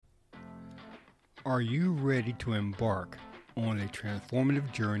Are you ready to embark on a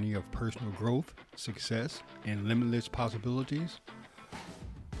transformative journey of personal growth, success, and limitless possibilities?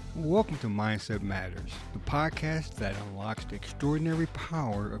 Welcome to Mindset Matters, the podcast that unlocks the extraordinary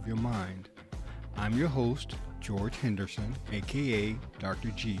power of your mind. I'm your host, George Henderson, aka Dr.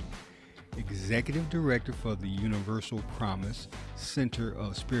 G, Executive Director for the Universal Promise Center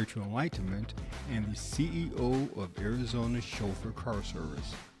of Spiritual Enlightenment and the CEO of Arizona Chauffeur Car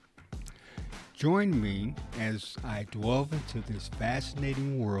Service. Join me as I delve into this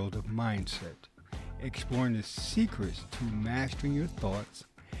fascinating world of mindset, exploring the secrets to mastering your thoughts,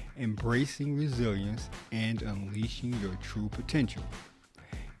 embracing resilience, and unleashing your true potential.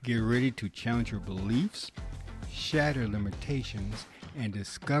 Get ready to challenge your beliefs, shatter limitations, and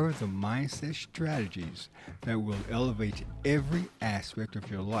discover the mindset strategies that will elevate every aspect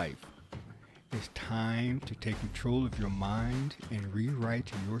of your life. It's time to take control of your mind and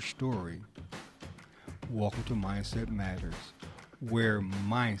rewrite your story. Welcome to Mindset Matters, where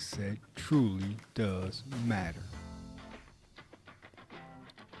mindset truly does matter.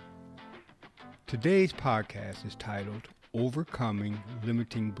 Today's podcast is titled Overcoming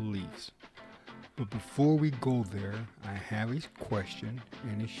Limiting Beliefs. But before we go there, I have a question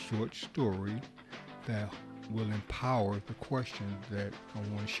and a short story that will empower the question that I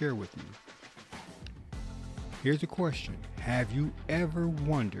want to share with you. Here's the question. Have you ever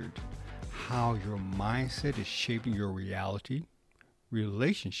wondered how your mindset is shaping your reality,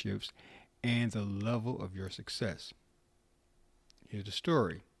 relationships, and the level of your success? Here's the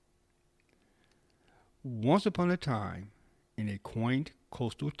story. Once upon a time, in a quaint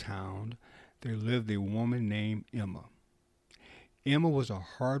coastal town, there lived a woman named Emma. Emma was a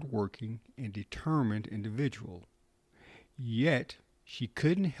hard-working and determined individual. Yet, she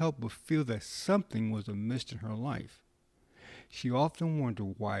couldn't help but feel that something was amiss in her life. She often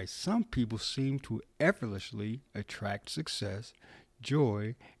wondered why some people seemed to effortlessly attract success,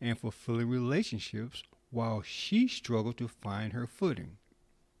 joy, and fulfilling relationships, while she struggled to find her footing.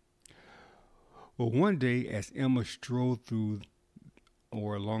 Well, one day, as Emma strolled through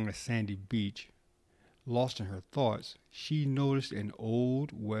or along a sandy beach, lost in her thoughts, she noticed an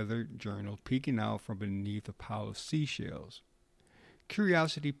old weathered journal peeking out from beneath a pile of seashells.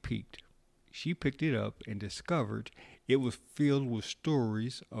 Curiosity piqued. She picked it up and discovered it was filled with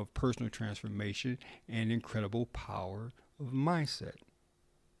stories of personal transformation and incredible power of mindset.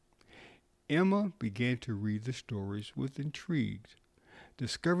 Emma began to read the stories with intrigue,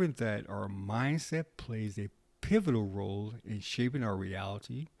 discovering that our mindset plays a pivotal role in shaping our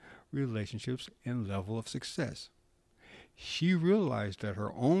reality, relationships, and level of success. She realized that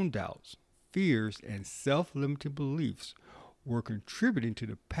her own doubts, fears, and self-limiting beliefs were contributing to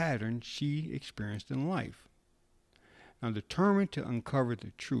the pattern she experienced in life. Now, determined to uncover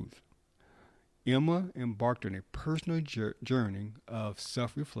the truth, Emma embarked on a personal journey of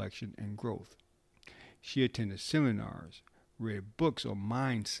self-reflection and growth. She attended seminars, read books on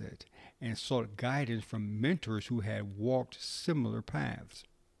mindset, and sought guidance from mentors who had walked similar paths.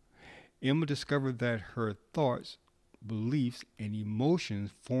 Emma discovered that her thoughts, beliefs, and emotions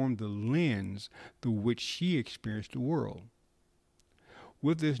formed the lens through which she experienced the world.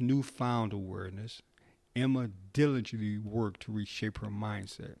 With this newfound awareness, Emma diligently worked to reshape her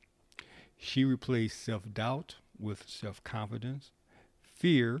mindset. She replaced self-doubt with self-confidence,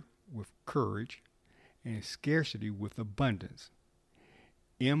 fear with courage, and scarcity with abundance.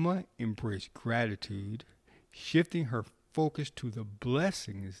 Emma embraced gratitude, shifting her focus to the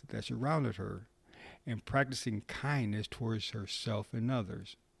blessings that surrounded her and practicing kindness towards herself and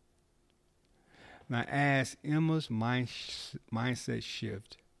others. Now, as Emma's mindset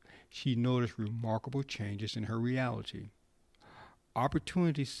shifted, she noticed remarkable changes in her reality.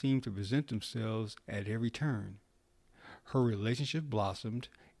 Opportunities seemed to present themselves at every turn. Her relationship blossomed,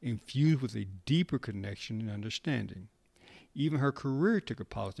 infused with a deeper connection and understanding. Even her career took a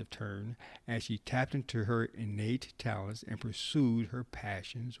positive turn as she tapped into her innate talents and pursued her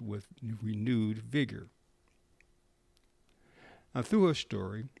passions with renewed vigor. Now, through her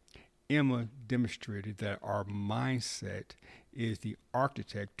story, Emma demonstrated that our mindset is the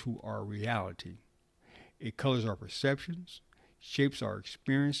architect to our reality. It colors our perceptions, shapes our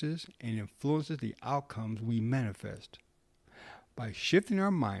experiences, and influences the outcomes we manifest. By shifting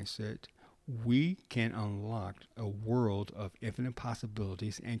our mindset, we can unlock a world of infinite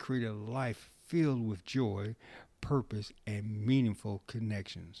possibilities and create a life filled with joy, purpose, and meaningful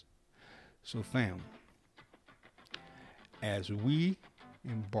connections. So, fam, as we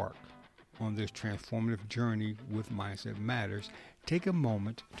embark on this transformative journey with Mindset Matters, take a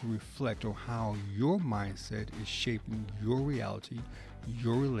moment to reflect on how your mindset is shaping your reality,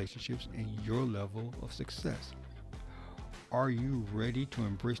 your relationships, and your level of success. Are you ready to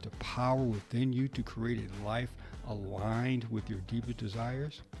embrace the power within you to create a life aligned with your deepest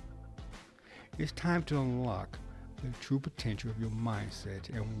desires? It's time to unlock the true potential of your mindset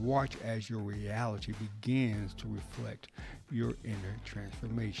and watch as your reality begins to reflect your inner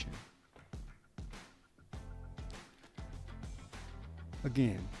transformation.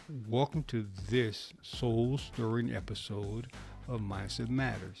 Again, welcome to this soul-stirring episode of Mindset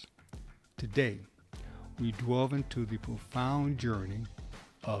Matters. Today, we delve into the profound journey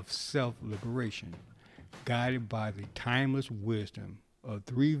of self-liberation, guided by the timeless wisdom of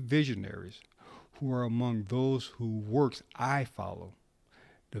three visionaries who are among those whose works I follow: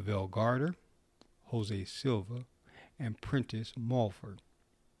 Neville Goddard, Jose Silva, and Prentice Mulford.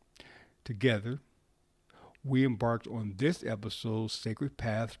 Together, we embarked on this episode's sacred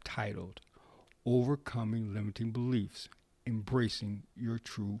path titled Overcoming Limiting Beliefs, Embracing Your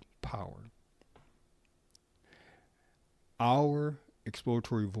True Power. Our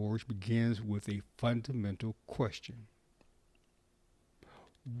exploratory voyage begins with a fundamental question.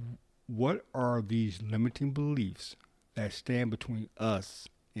 What are these limiting beliefs that stand between us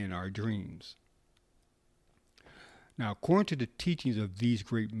and our dreams? Now, according to the teachings of these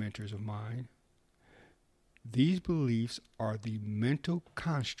great mentors of mine, these beliefs are the mental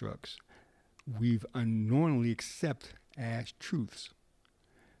constructs we've unknowingly accepted as truths,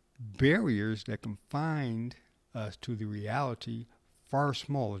 barriers that confine us to the reality far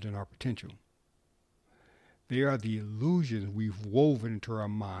smaller than our potential. They are the illusions we've woven into our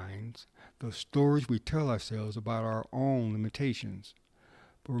minds, the stories we tell ourselves about our own limitations.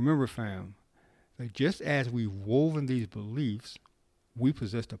 But remember, fam, that just as we've woven these beliefs, we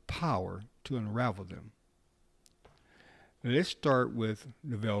possess the power to unravel them. Now, let's start with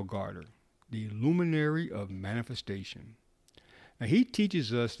Neville Goddard, the luminary of manifestation. Now, he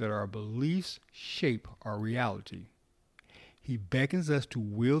teaches us that our beliefs shape our reality. He beckons us to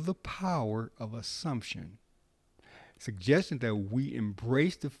wield the power of assumption, suggesting that we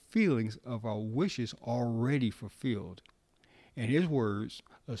embrace the feelings of our wishes already fulfilled. In his words,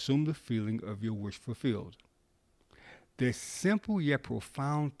 assume the feeling of your wish fulfilled. This simple yet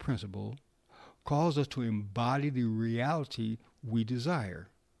profound principle calls us to embody the reality we desire,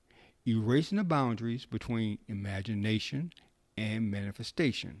 erasing the boundaries between imagination and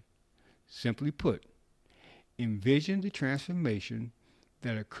manifestation. Simply put, envision the transformation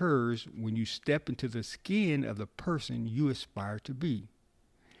that occurs when you step into the skin of the person you aspire to be.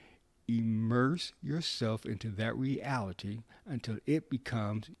 Immerse yourself into that reality until it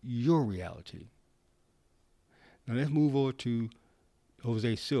becomes your reality. Now let's move over to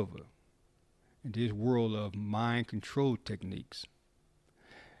Jose Silva and this world of mind control techniques.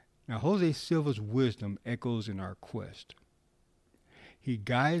 Now, Jose Silva's wisdom echoes in our quest. He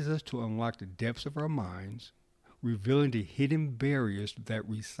guides us to unlock the depths of our minds, revealing the hidden barriers that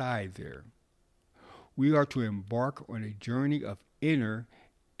reside there. We are to embark on a journey of inner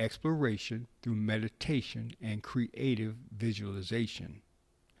exploration through meditation and creative visualization.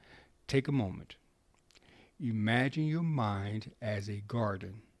 Take a moment. Imagine your mind as a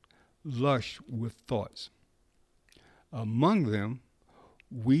garden, lush with thoughts. Among them,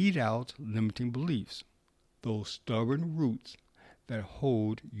 weed out limiting beliefs, those stubborn roots that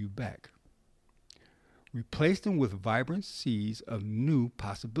hold you back. Replace them with vibrant seeds of new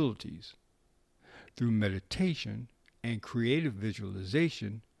possibilities. Through meditation and creative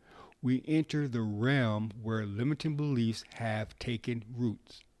visualization, we enter the realm where limiting beliefs have taken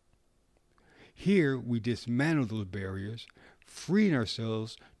roots. Here, we dismantle those barriers, freeing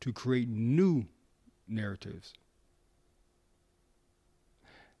ourselves to create new narratives.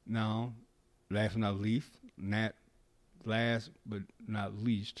 Now, last but not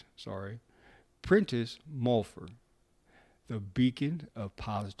least, Prentice Mulford, the beacon of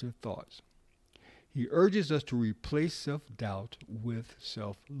positive thoughts. He urges us to replace self-doubt with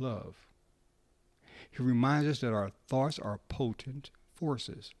self-love. He reminds us that our thoughts are potent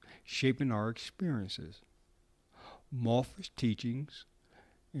forces shaping our experiences. Mulford's teachings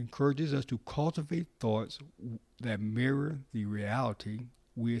encourages us to cultivate thoughts that mirror the reality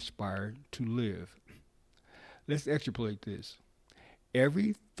we aspire to live. Let's extrapolate this.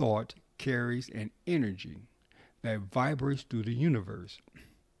 Every thought carries an energy that vibrates through the universe,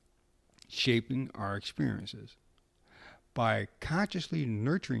 shaping our experiences. By consciously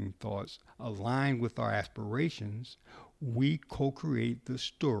nurturing thoughts aligned with our aspirations, we co-create the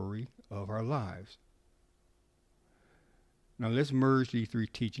story of our lives. Now let's merge these three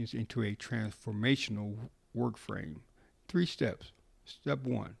teachings into a transformational work frame. 3 steps. Step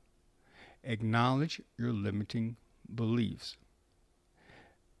 1, acknowledge your limiting beliefs.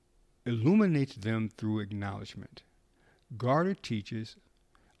 Illuminate them through acknowledgement. Goddard teachings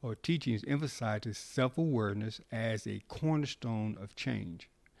emphasizes self-awareness as a cornerstone of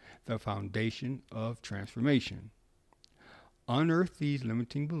change, the foundation of transformation. Unearth these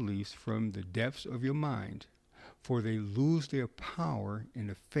limiting beliefs from the depths of your mind, for they lose their power in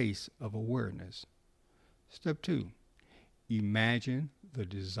the face of awareness. Step 2, imagine the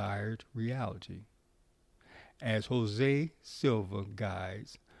desired reality. As Jose Silva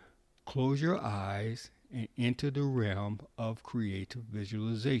guides, close your eyes and enter the realm of creative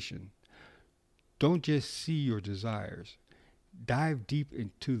visualization. Don't just see your desires. Dive deep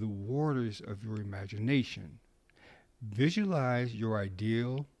into the waters of your imagination. Visualize your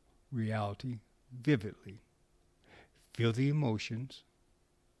ideal reality vividly. Feel the emotions,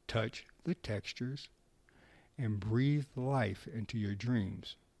 touch the textures, and breathe life into your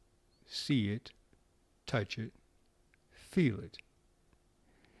dreams. See it, touch it, feel it.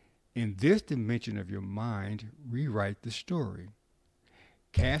 In this dimension of your mind, rewrite the story.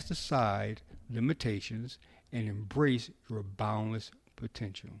 Cast aside limitations and embrace your boundless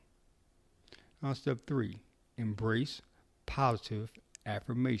potential. Now, step 3, embrace positive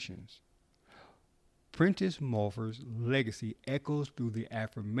affirmations. Prentice Mulford's legacy echoes through the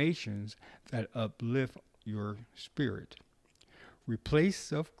affirmations that uplift your spirit. Replace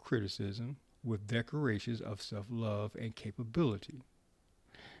self-criticism with declarations of self-love and capability.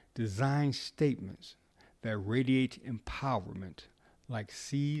 Design statements that radiate empowerment like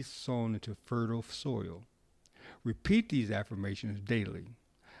seeds sown into fertile soil. Repeat these affirmations daily,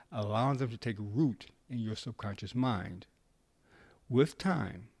 allowing them to take root in your subconscious mind. With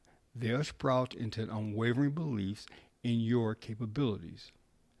time, they'll sprout into unwavering beliefs in your capabilities.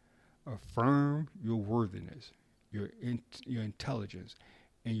 Affirm your worthiness, your intelligence,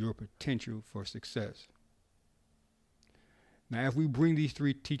 and your potential for success. Now, if we bring these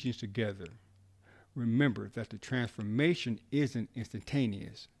 3 teachings together, remember that the transformation isn't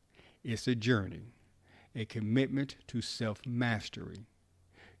instantaneous. It's a journey, a commitment to self-mastery.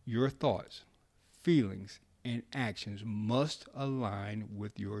 Your thoughts, feelings, and actions must align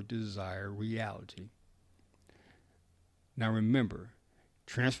with your desired reality. Now remember,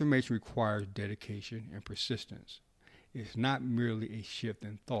 transformation requires dedication and persistence. It's not merely a shift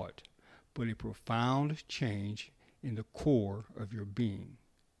in thought, but a profound change in the core of your being.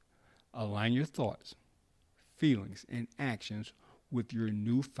 Align your thoughts, feelings, and actions with your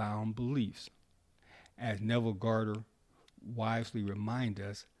newfound beliefs. As Neville Goddard wisely reminds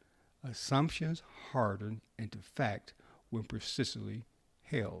us, assumptions harden into fact when persistently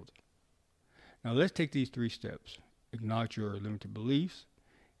held. Now let's take these 3 steps. Acknowledge your limited beliefs,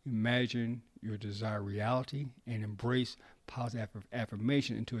 imagine your desired reality, and embrace positive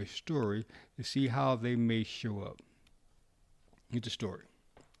affirmation into a story to see how they may show up. Here's the story.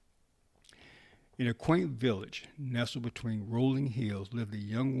 In a quaint village nestled between rolling hills lived a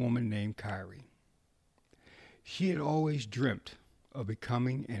young woman named Kyrie. She had always dreamt of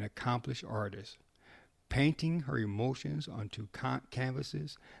becoming an accomplished artist, painting her emotions onto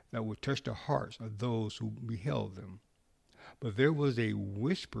canvases that would touch the hearts of those who beheld them. But there was a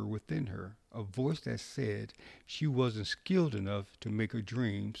whisper within her, a voice that said she wasn't skilled enough to make her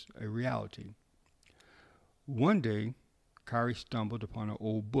dreams a reality. One day, Kyrie stumbled upon an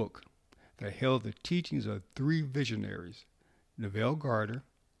old book that held the teachings of 3 visionaries, Neville Goddard,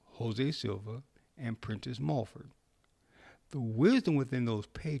 Jose Silva, and Prentice Mulford. The wisdom within those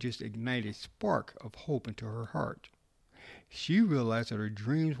pages ignited a spark of hope into her heart. She realized that her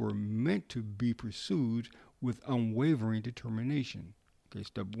dreams were meant to be pursued with unwavering determination. Okay,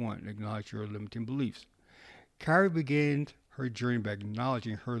 step 1, acknowledge your limiting beliefs. Kyrie began her journey by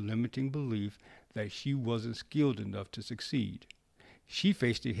acknowledging her limiting belief that she wasn't skilled enough to succeed. She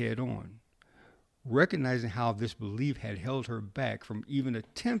faced it head on, recognizing how this belief had held her back from even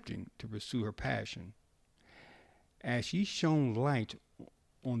attempting to pursue her passion. As she shone light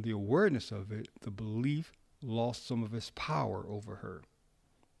on the awareness of it, the belief lost some of its power over her.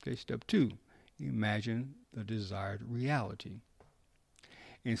 Okay, step 2, imagine the desired reality.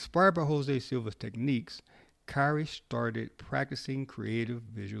 Inspired by Jose Silva's techniques, Kyrie started practicing creative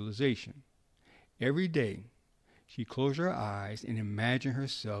visualization. Every day, she closed her eyes and imagined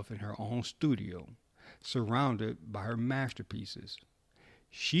herself in her own studio, surrounded by her masterpieces.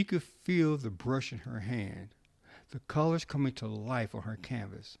 She could feel the brush in her hand, the colors coming to life on her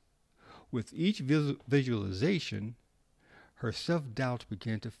canvas. With each visualization, her self-doubt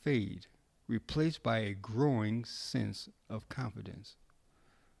began to fade, replaced by a growing sense of confidence.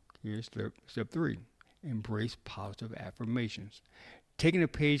 Here's step 3. Embrace positive affirmations. Taking a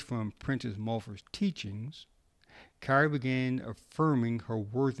page from Prentice Mulford's teachings, Carrie began affirming her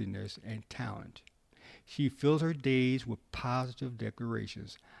worthiness and talent. She filled her days with positive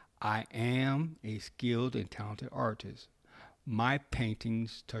declarations. I am a skilled and talented artist. My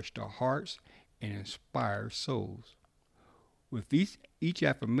paintings touch the hearts and inspire souls. With each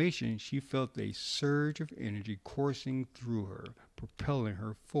affirmation, she felt a surge of energy coursing through her, propelling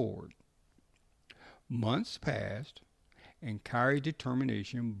her forward. Months passed, and Kyrie's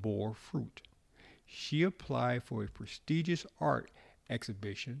determination bore fruit. She applied for a prestigious art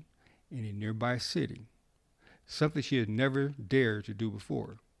exhibition in a nearby city, something she had never dared to do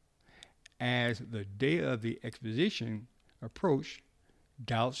before. As the day of the exposition approached,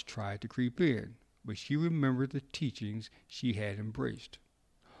 doubts tried to creep in, but she remembered the teachings she had embraced.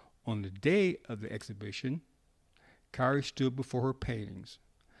 On the day of the exhibition, Kyrie stood before her paintings,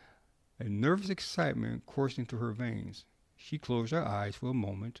 a nervous excitement coursing through her veins. She closed her eyes for a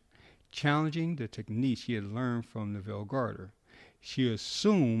moment, challenging the techniques she had learned from Neville Goddard. She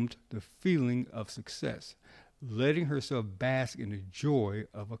assumed the feeling of success, letting herself bask in the joy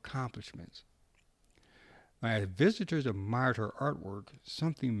of accomplishments. As visitors admired her artwork,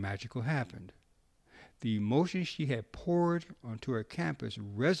 something magical happened. The emotion she had poured onto her canvas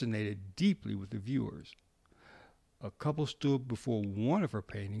resonated deeply with the viewers. A couple stood before one of her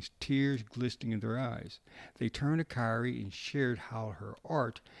paintings, tears glistening in their eyes. They turned to Kyrie and shared how her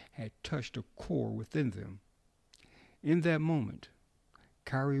art had touched a core within them. In that moment,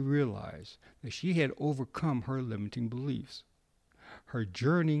 Kyrie realized that she had overcome her limiting beliefs. Her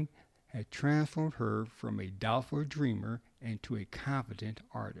journey had transformed her from a doubtful dreamer into a confident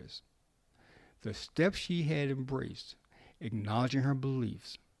artist. The steps she had embraced, acknowledging her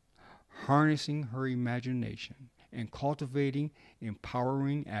beliefs, harnessing her imagination, and cultivating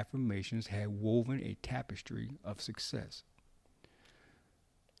empowering affirmations had woven a tapestry of success.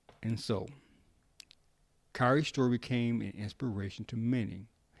 And so, Kyrie's story became an inspiration to many,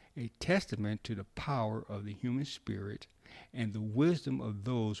 a testament to the power of the human spirit and the wisdom of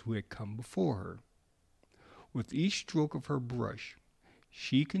those who had come before her. With each stroke of her brush,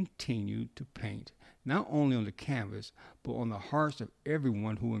 she continued to paint, not only on the canvas, but on the hearts of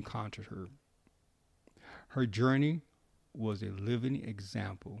everyone who encountered her. Her journey was a living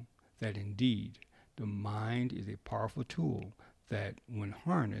example that indeed the mind is a powerful tool that, when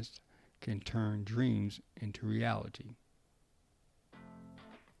harnessed, can turn dreams into reality.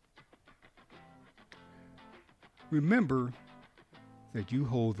 Remember that you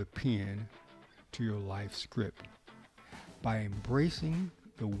hold the pen to your life script. By embracing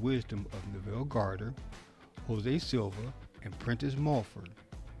the wisdom of Neville Goddard, Jose Silva, and Prentice Mulford,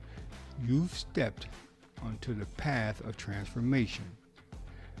 you've stepped onto the path of transformation.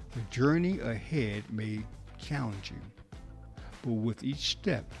 The journey ahead may challenge you, but with each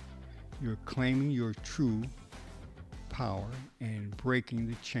step, you're claiming your true power and breaking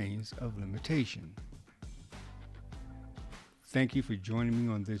the chains of limitation. Thank you for joining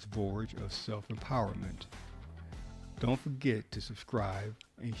me on this voyage of self-empowerment. Don't forget to subscribe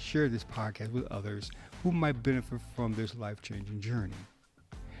and share this podcast with others who might benefit from this life-changing journey.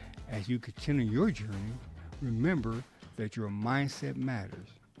 As you continue your journey, remember that your mindset matters.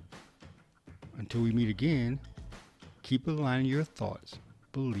 Until we meet again, keep aligning your thoughts,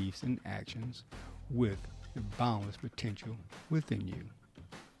 beliefs, and actions with the boundless potential within you.